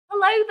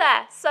Hello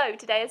there! So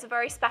today is a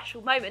very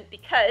special moment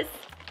because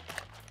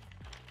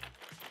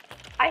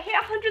I hit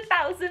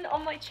 100,000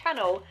 on my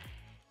channel.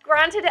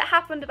 Granted, it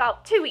happened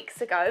about 2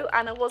 weeks ago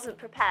and I wasn't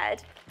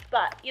prepared,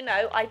 but you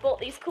know, I bought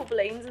these cool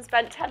balloons and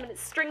spent 10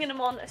 minutes stringing them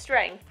on a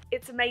string.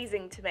 It's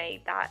amazing to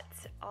me that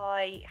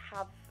I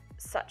have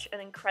such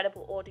an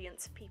incredible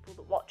audience of people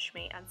that watch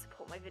me and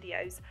support my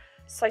videos.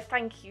 So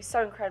thank you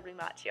so incredibly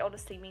much. It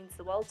honestly means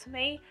the world to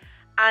me.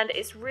 And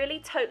it's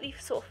really totally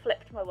sort of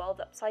flipped my world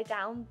upside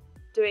down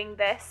doing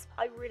this.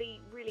 I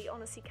really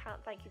honestly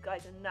can't thank you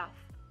guys enough.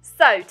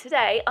 So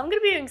today I'm going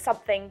to be doing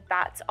something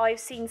that I've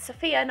seen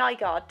Sophia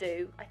Nygaard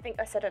do. I think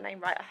I said her name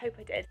right, I hope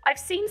I did. I've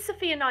seen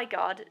Sophia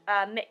Nygaard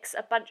mix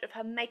a bunch of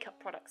her makeup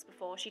products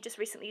before. She just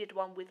recently did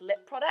one with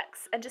lip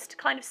products, and just to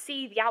kind of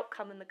see the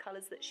outcome and the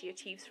colours that she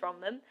achieves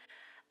from them.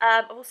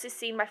 I've also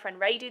seen my friend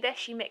Ray do this.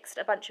 She mixed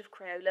a bunch of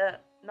Crayola,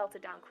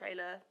 melted down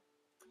Crayola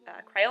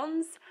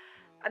crayons,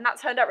 and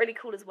that turned out really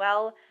cool as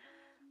well.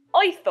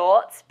 I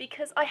thought,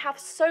 because I have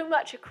so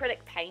much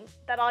acrylic paint,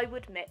 that I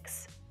would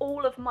mix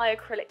all of my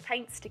acrylic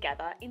paints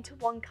together into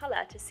one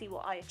colour to see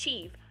what I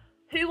achieve.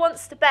 Who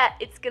wants to bet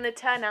it's going to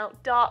turn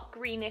out dark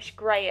greenish,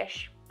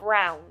 greyish,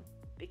 brown?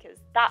 Because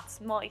that's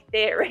my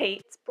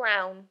theory. It's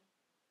brown.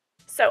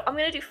 So I'm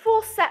going to do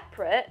 4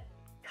 separate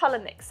colour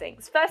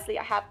mixings. Firstly,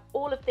 I have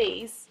all of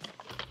these.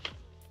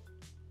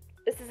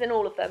 This is in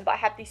all of them, but I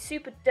have these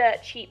super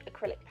dirt cheap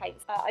acrylic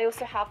paints. I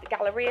also have the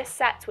Galleria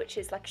set, which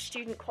is like a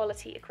student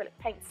quality acrylic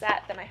paint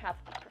set. Then I have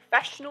a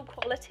professional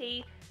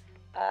quality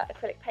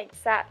acrylic paint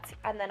set.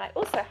 And then I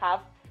also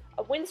have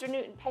a Winsor and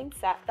Newton paint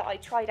set that I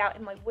tried out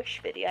in my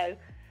Wish video.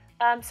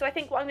 So I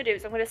think what I'm going to do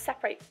is I'm going to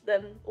separate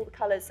them, all the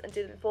colours, and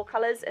do them in 4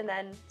 colours and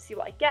then see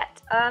what I get.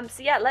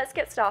 So yeah, let's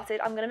get started.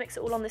 I'm going to mix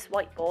it all on this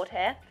whiteboard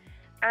here.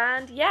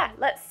 And yeah,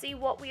 let's see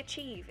what we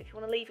achieve. If you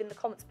want to leave in the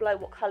comments below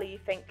what colour you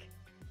think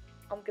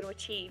I'm going to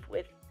achieve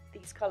with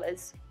these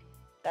colours,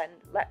 then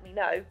let me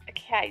know.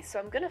 Okay, so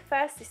I'm going to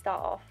firstly start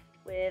off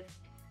with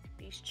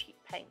these cheap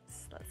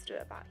paints. Let's do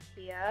it about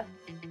here.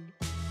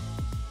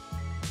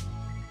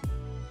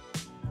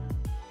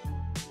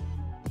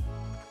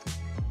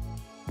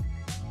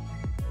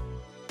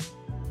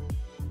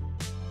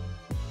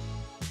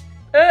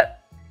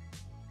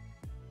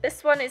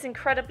 This one is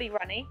incredibly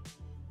runny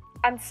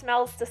and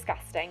smells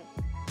disgusting.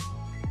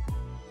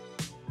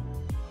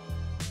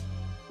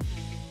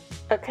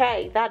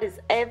 Okay, that is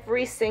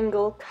every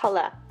single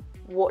colour.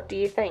 What do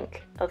you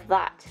think of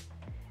that?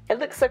 It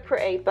looks so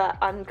pretty, but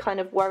I'm kind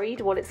of worried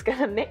what it's going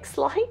to mix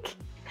like.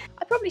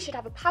 I probably should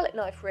have a palette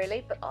knife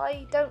really, but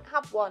I don't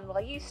have one. Well,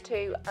 I used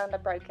to and I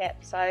broke it,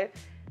 so I'm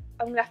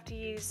going to have to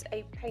use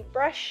a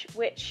paintbrush,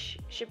 which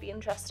should be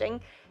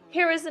interesting.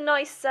 Here is a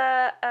nice,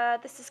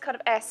 this is kind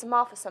of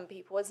ASMR for some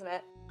people, isn't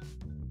it?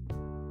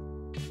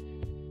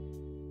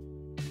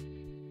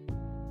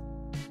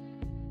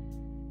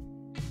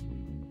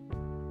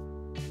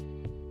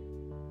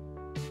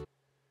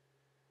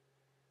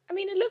 I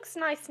mean, it looks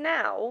nice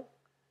now,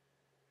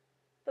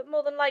 but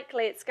more than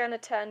likely it's going to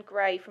turn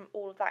grey from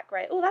all of that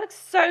grey. Oh, that looks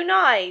so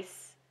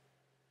nice.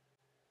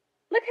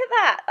 Look at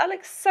that. That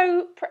looks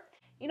so pretty.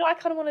 You know what I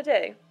kind of want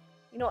to do?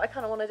 You know what I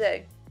kind of want to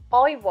do?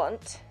 I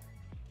want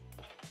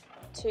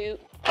to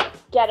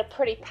get a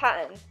pretty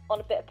pattern on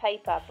a bit of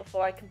paper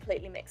before I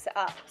completely mix it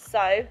up.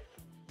 So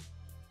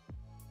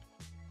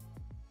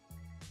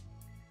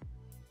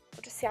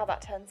we'll just see how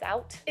that turns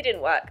out. It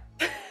didn't work.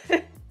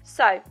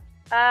 So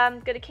I'm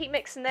going to keep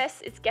mixing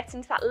this. It's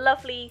getting to that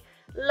lovely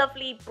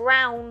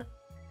brown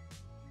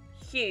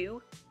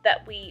hue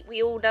that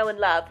we all know and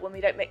love when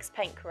we don't mix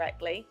paint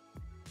correctly.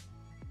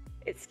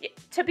 It's,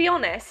 to be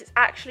honest, it's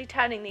actually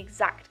turning the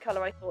exact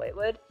colour I thought it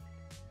would.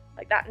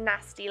 Like that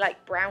nasty,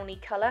 like browny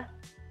colour.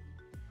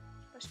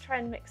 Let's try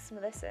and mix some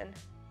of this in.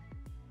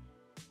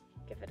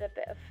 Give it a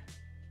bit of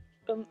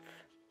oomph.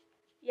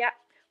 Yeah.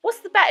 What's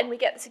the betting we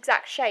get this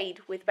exact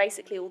shade with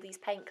basically all these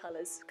paint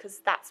colours? Because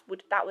that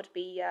would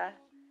be a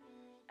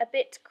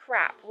bit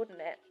crap, wouldn't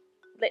it?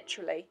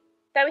 Literally.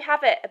 There we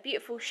have it, a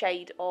beautiful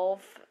shade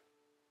of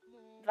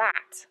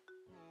that.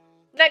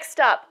 Next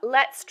up,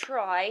 let's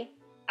try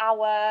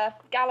our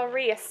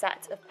Galleria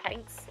set of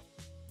paints.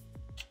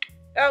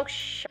 Oh,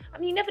 I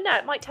mean, you never know,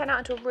 it might turn out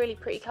into a really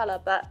pretty colour,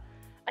 but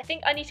I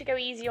think I need to go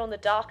easy on the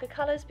darker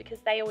colours because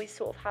they always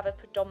sort of have a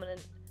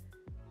predominant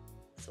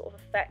sort of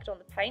effect on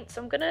the paint.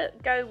 So I'm going to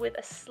go with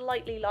a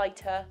slightly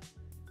lighter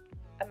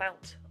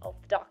amount of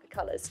the darker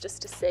colours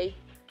just to see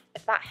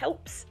if that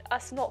helps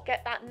us not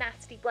get that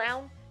nasty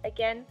brown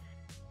again.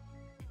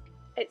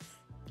 It's,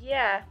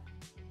 yeah,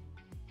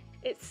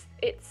 it's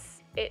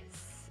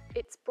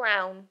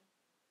brown.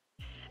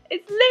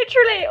 It's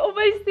literally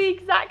almost the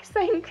exact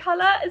same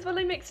colour as when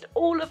I mixed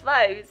all of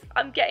those.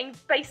 I'm getting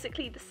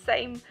basically the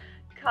same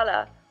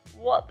colour.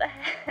 What the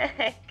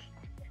heck?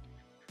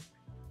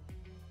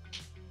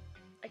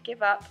 I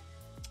give up.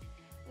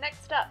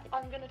 Next up,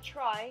 I'm going to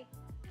try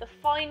the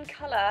fine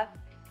colour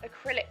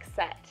acrylic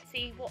set.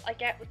 See what I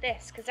get with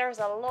this, because there's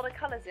a lot of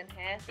colours in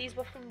here. These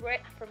were from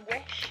Wish.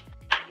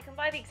 You can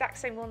buy the exact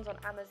same ones on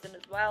Amazon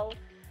as well.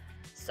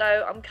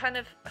 So I'm kind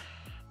of,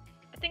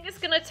 I think it's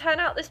going to turn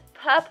out this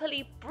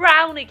purpley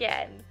brown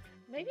again.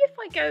 Maybe if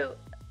I go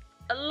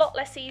a lot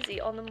less easy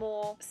on the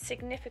more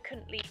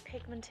significantly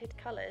pigmented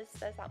colours.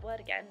 There's that word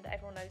again that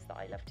everyone knows that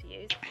I love to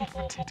use.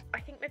 Pigmented. I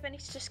think maybe I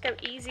need to just go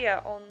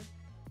easier on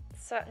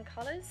certain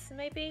colours,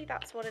 maybe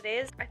that's what it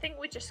is. I think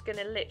we're just going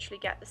to literally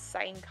get the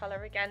same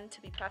colour again,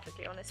 to be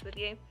perfectly honest with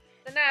you.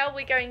 So now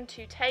we're going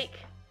to take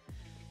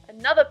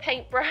another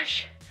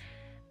paintbrush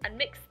and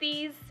mix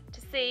these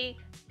to see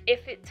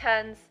if it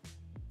turns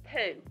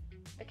poo.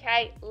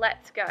 Okay,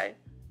 let's go.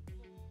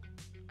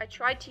 I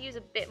tried to use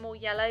a bit more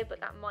yellow,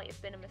 but that might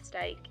have been a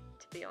mistake,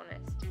 to be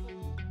honest.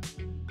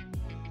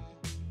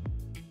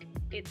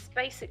 It's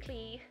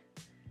basically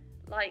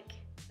like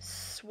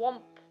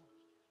swamp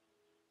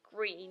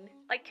green.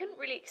 I couldn't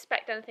really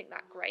expect anything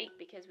that great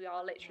because we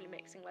are literally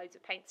mixing loads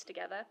of paints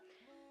together.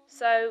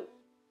 So,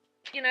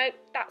 you know,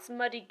 that's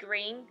muddy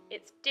green.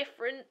 It's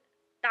different.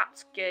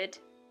 That's good.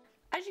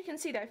 As you can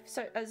see though,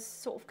 so as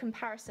sort of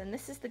comparison,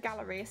 this is the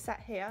Galleria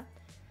set here.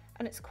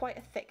 And it's quite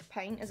a thick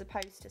paint as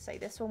opposed to say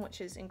this one, which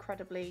is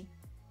incredibly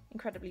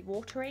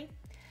watery.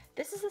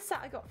 This is the set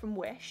I got from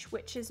Wish,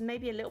 which is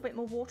maybe a little bit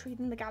more watery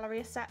than the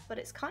Galleria set, but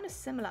it's kind of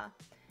similar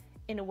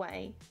in a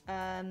way,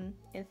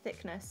 in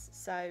thickness.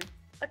 So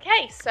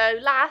okay, so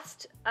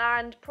last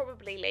and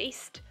probably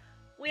least,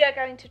 we are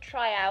going to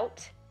try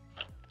out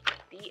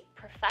the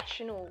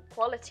professional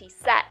quality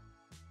set.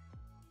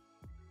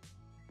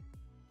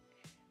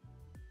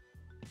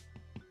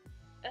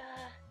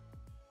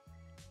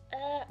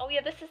 Oh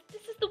yeah, this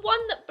is the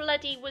one that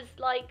bloody was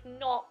like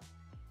not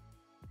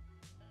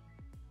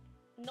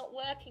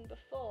working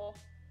before.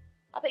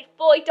 I paid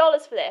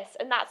 $40 for this,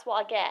 and that's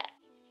what I get.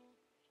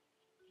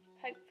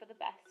 Hope for the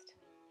best.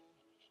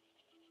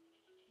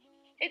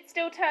 It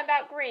still turned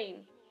out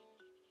green.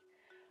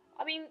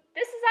 I mean,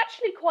 this is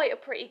actually quite a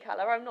pretty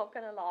colour, I'm not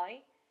gonna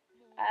lie.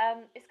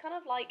 It's kind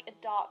of like a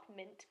dark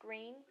mint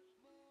green.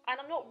 And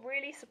I'm not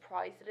really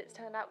surprised that it's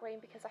turned out green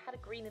because I had a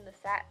green in the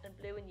set and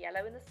blue and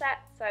yellow in the set,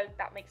 so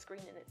that makes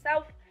green in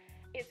itself.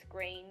 It's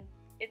green.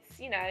 It's,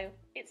 you know,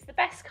 it's the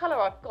best colour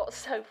I've got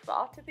so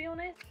far, to be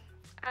honest.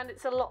 And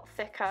it's a lot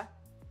thicker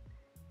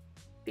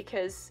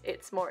because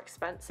it's more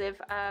expensive.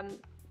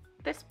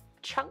 This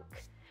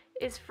chunk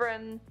is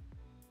from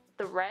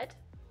the red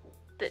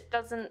that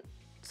doesn't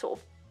sort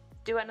of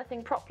do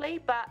anything properly,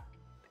 but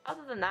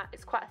other than that,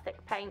 it's quite a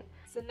thick paint.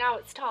 So now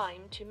it's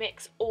time to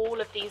mix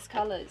all of these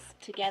colours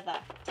together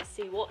to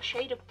see what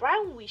shade of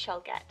brown we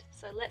shall get.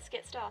 So let's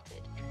get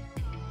started.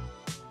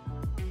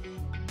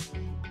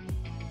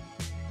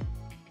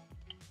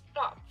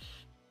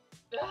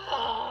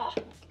 Oh.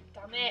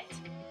 Damn it.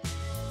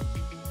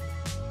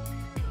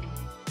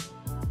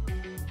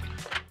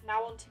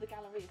 Now onto the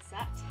Galleria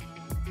set.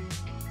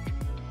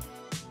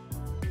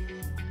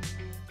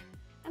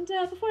 And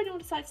before anyone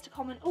decides to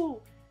comment,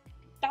 oh,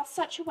 that's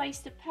such a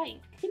waste of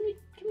paint. Can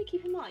we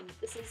keep in mind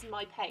this is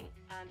my paint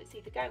and it's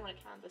either going on a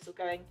canvas or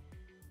going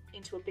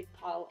into a big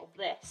pile of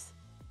this.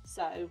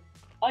 So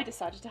I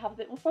decided to have a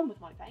bit more fun with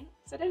my paint,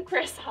 so don't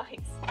criticise.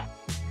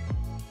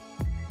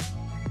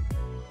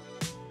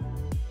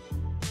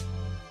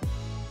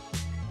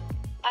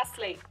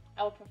 Lastly,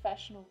 our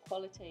professional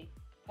quality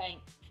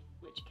paint,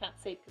 which you can't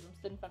see because I'm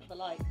stood in front of the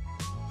light.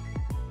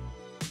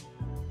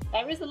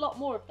 There is a lot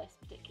more of this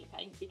particular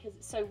paint because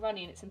it's so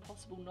runny and it's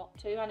impossible not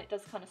to, and it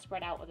does kind of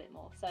spread out a bit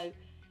more. So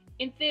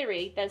in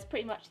theory, there's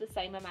pretty much the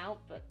same amount,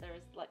 but there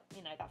is, like,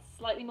 you know, that's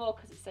slightly more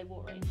because it's so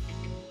watery.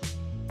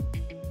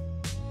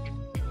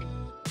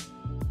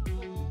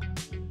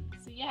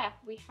 So yeah,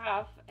 we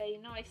have a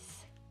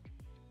nice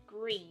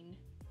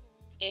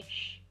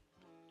green-ish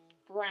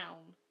brown.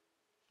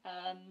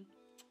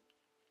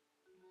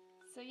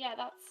 So yeah,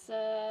 that's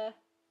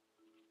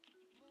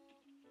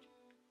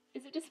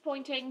is it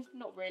disappointing?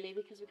 Not really,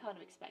 because we kind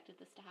of expected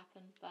this to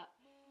happen, but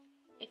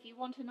if you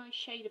want a nice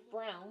shade of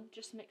brown,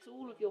 just mix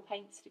all of your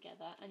paints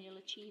together and you'll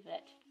achieve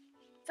it.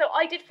 So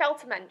I did fail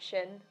to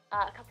mention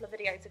a couple of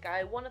videos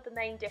ago, one of the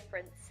main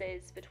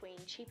differences between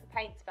cheaper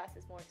paints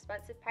versus more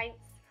expensive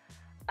paints.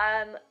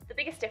 The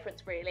biggest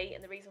difference really,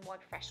 and the reason why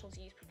professionals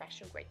use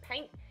professional grade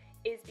paint,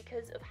 is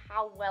because of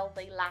how well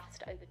they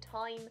last over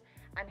time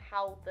and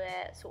how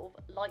their sort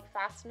of light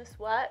fastness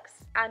works.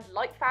 And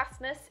light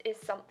fastness is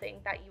something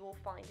that you will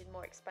find in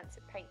more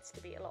expensive paints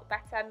to be a lot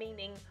better,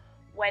 meaning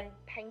when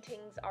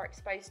paintings are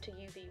exposed to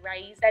UV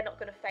rays, they're not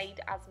going to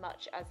fade as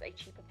much as a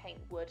cheaper paint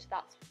would.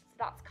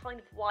 That's kind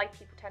of why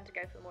people tend to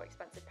go for the more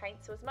expensive paint.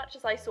 So as much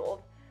as I sort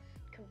of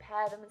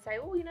compare them and say,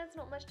 oh, you know, there's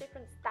not much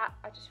difference, that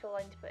I just feel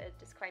I need to put a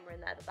disclaimer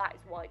in there that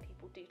is why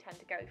people do tend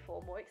to go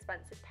for more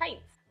expensive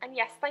paints. And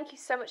yes, thank you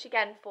so much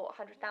again for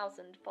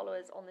 100,000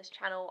 followers on this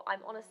channel. I'm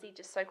honestly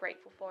just so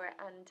grateful for it,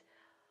 and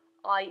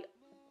I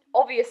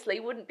obviously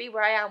wouldn't be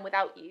where I am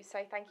without you, so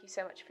thank you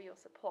so much for your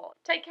support.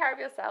 Take care of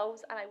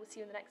yourselves, and I will see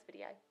you in the next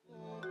video.